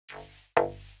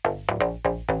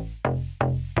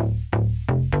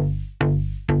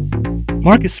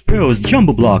Marck Espejo's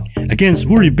jumbo block against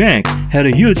Woori Bank had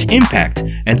a huge impact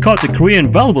and caught the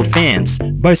Korean volleyball fans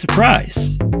by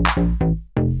surprise.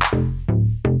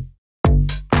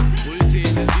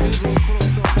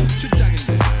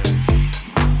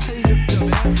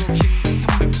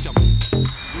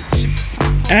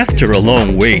 After a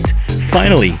long wait,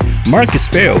 finally, Marck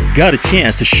Espejo got a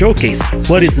chance to showcase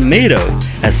what he's made of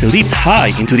as he leaped high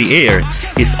into the air,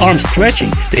 his arm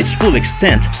stretching to its full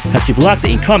extent as he blocked the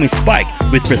incoming spike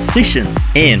with precision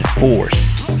and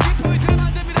force.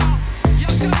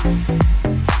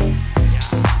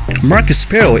 Marck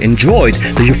Espejo enjoyed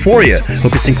the euphoria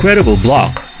of his incredible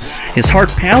block, his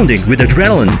heart pounding with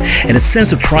adrenaline and a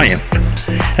sense of triumph.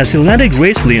 As he landed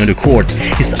gracefully on the court,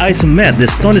 his eyes met the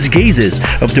astonished gazes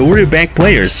of the Woori Bank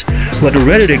players, who had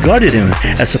already regarded him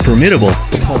as a formidable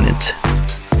opponent.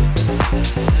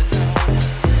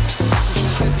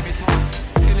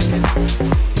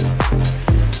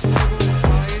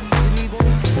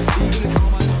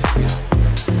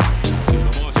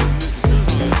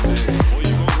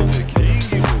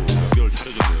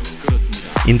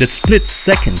 In that split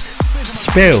second,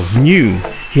 Espejo knew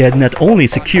he had not only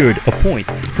secured a point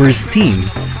for his team,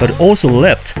 but also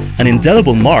left an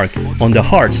indelible mark on the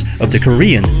hearts of the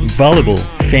Korean volleyball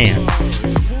fans.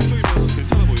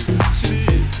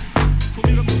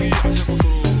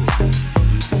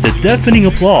 The deafening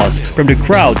applause from the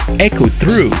crowd echoed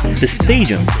through the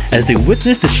stadium as they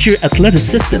witnessed the sheer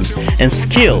athleticism and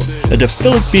skill of the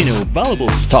Filipino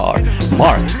volleyball star,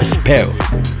 Marck Espejo.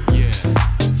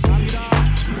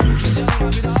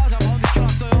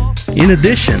 In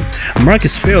addition, Marck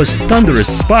Espejo's thunderous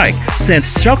spike sent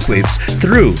shockwaves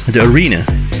through the arena,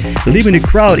 leaving the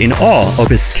crowd in awe of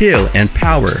his skill and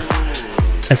power.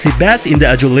 As he basked in the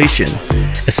adulation,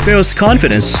 Espejo's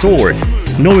confidence soared,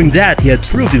 knowing that he had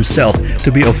proved himself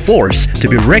to be a force to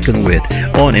be reckoned with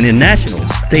on an international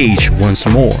stage once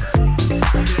more.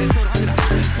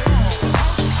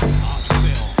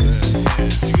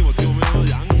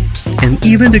 And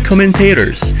even the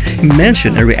commentators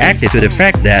mentioned and reacted to the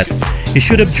fact that he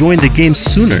should have joined the game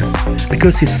sooner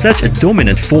because he's such a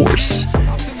dominant force.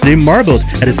 They marveled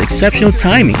at his exceptional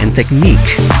timing and technique,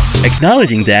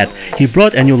 acknowledging that he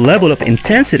brought a new level of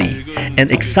intensity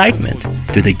and excitement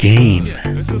to the game.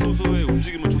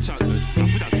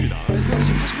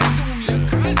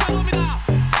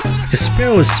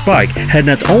 Espejo's spike had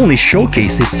not only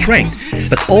showcased his strength,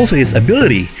 but also his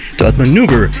ability to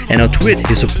outmaneuver and outwit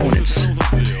his opponents.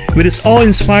 With his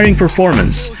awe-inspiring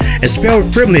performance,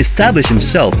 Espejo firmly established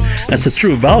himself as a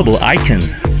true volleyball icon,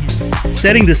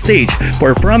 setting the stage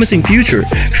for a promising future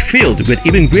filled with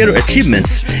even greater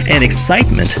achievements and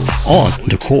excitement on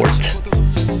the court.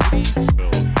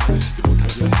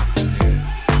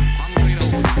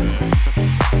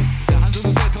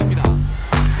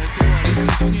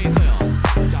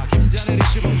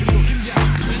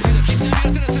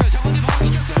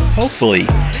 Hopefully,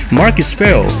 Marck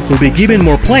Espejo will be given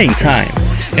more playing time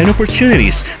and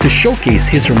opportunities to showcase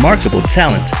his remarkable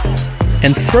talent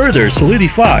and further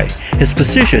solidify his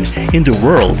position in the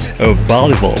world of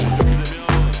volleyball.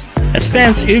 As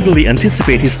fans eagerly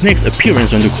anticipate his next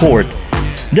appearance on the court,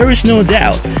 there is no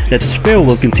doubt that Espejo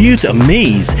will continue to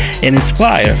amaze and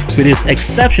inspire with his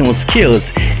exceptional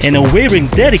skills and unwavering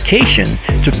dedication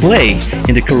to play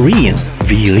in the Korean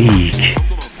V-League.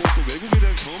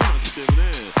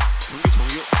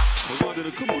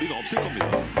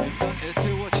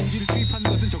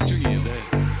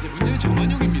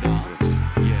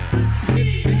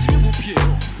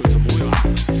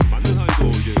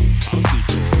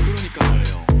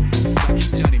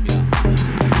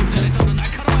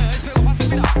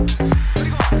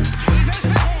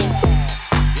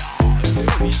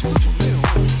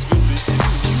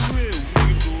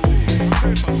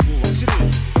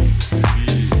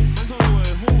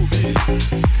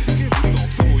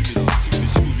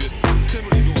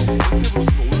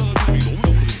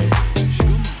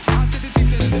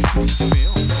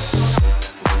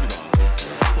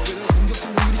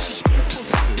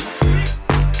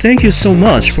 Thank you so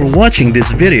much for watching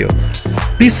this video.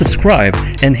 Please subscribe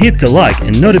and hit the like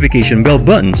and notification bell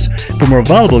buttons for more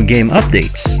volleyball game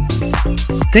updates.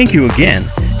 Thank you again,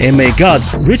 and may God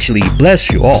richly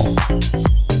bless you all.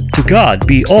 To God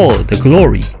be all the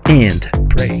glory and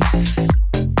praise.